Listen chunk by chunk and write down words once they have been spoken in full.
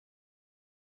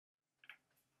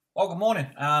Well, good morning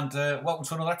and welcome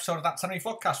to another episode of That Tenerife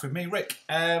Vlogcast with me, Rick.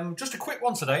 Just a quick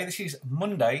one today. This is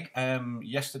Monday.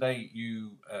 Yesterday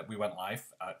we went live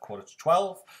at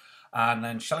 11:45 and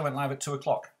then Shelley went live at 2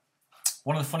 o'clock.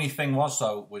 One of the funny thing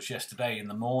was yesterday in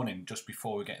the morning, just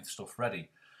before we were getting the stuff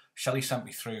ready, Shelley sent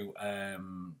me through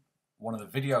one of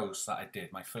the videos that I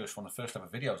did, one of the first ever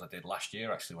videos I did last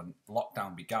year actually when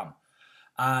lockdown began.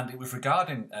 And it was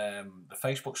regarding the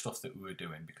Facebook stuff that we were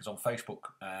doing, because on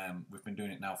Facebook, we've been doing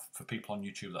it now for people on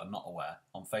YouTube that are not aware.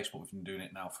 On Facebook, we've been doing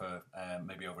it now for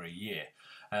maybe over a year,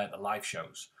 the live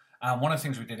shows. And one of the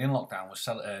things we did in lockdown was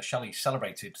Shelley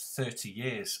celebrated 30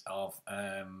 years of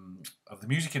the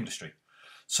music industry.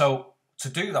 So to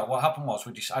do that, what happened was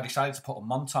I decided to put a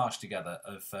montage together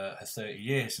of her 30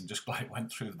 years and just like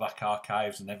went through the back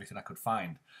archives and everything I could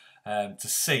find to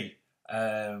see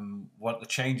what the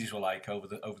changes were like over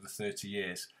the 30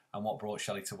 years and what brought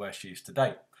Shelley to where she is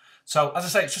today. So as I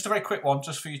say, it's just a very quick one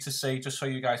just for you to see, just so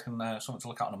you guys can something to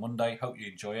look at on a Monday. Hope you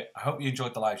enjoy it. I hope you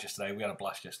enjoyed the lives yesterday. We had a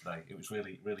blast yesterday. It was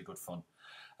really good fun.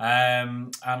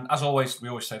 And as always, we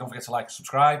always say don't forget to like and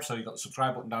subscribe. So you've got the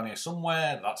subscribe button down here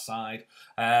somewhere, that side,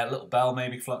 little bell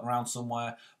maybe floating around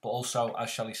somewhere, but also, as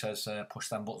Shelley says, push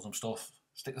them buttons and stuff.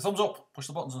 Stick the thumbs up, push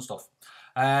the buttons and stuff.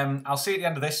 I'll see you at the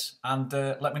end of this and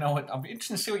let me know. I'll be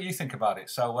interested to see what you think about it.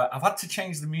 So I've had to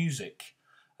change the music.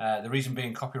 The reason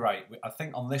being copyright. I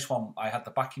think on this one I had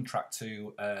the backing track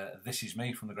to This Is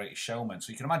Me from The Greatest Showman.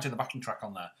 So you can imagine the backing track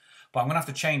on there. But I'm going to have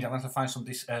to change. I'm going to have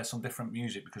to find some different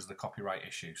music because of the copyright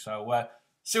issue. So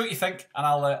see what you think and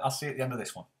I'll see you at the end of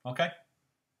this one. Okay?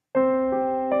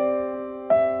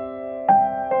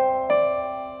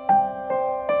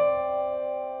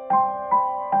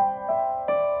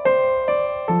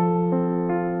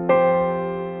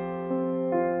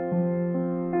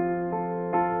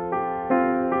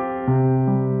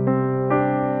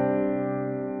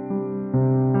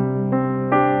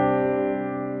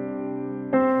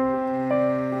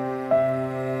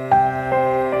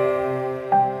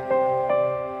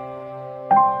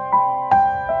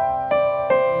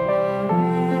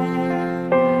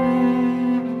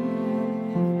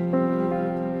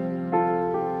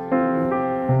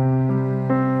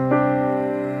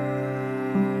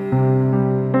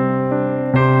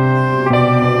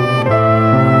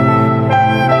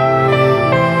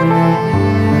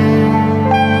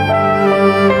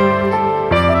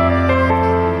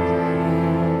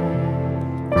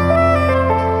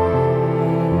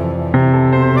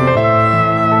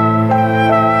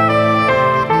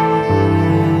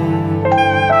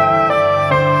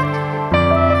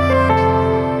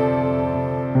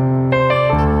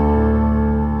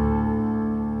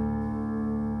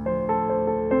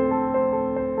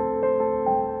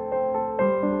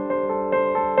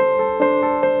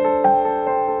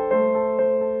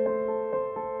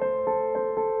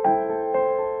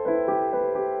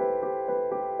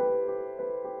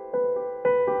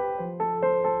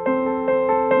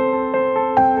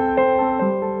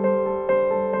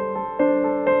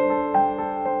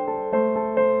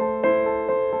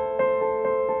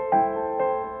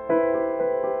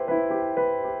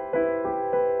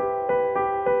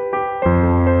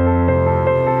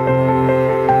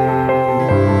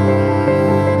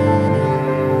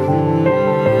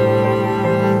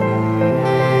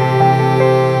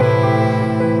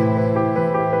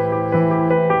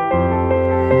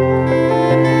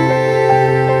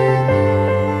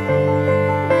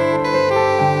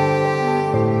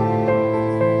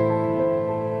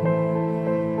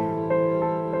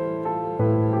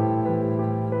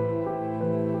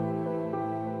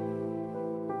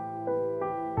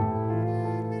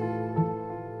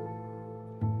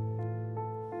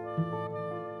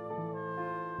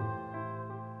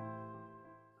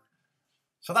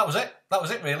 So that was it. That was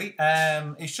it, really.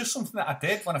 It's just something that I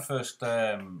did when I first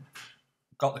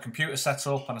got the computer set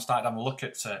up and I started having a look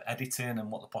at editing and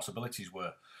what the possibilities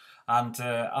were. And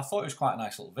I thought it was quite a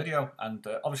nice little video. And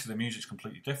obviously the music's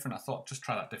completely different. I thought just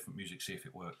try that different music, see if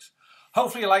it works.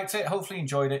 Hopefully you liked it. Hopefully you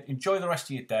enjoyed it. Enjoy the rest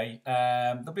of your day.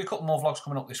 There'll be a couple more vlogs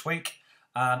coming up this week.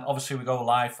 And obviously we go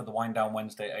live for the Wind Down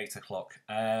Wednesday at 8 o'clock.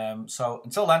 So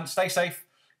until then, stay safe,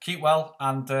 keep well,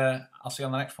 and I'll see you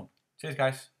on the next one. Cheers,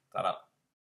 guys. Ta-da.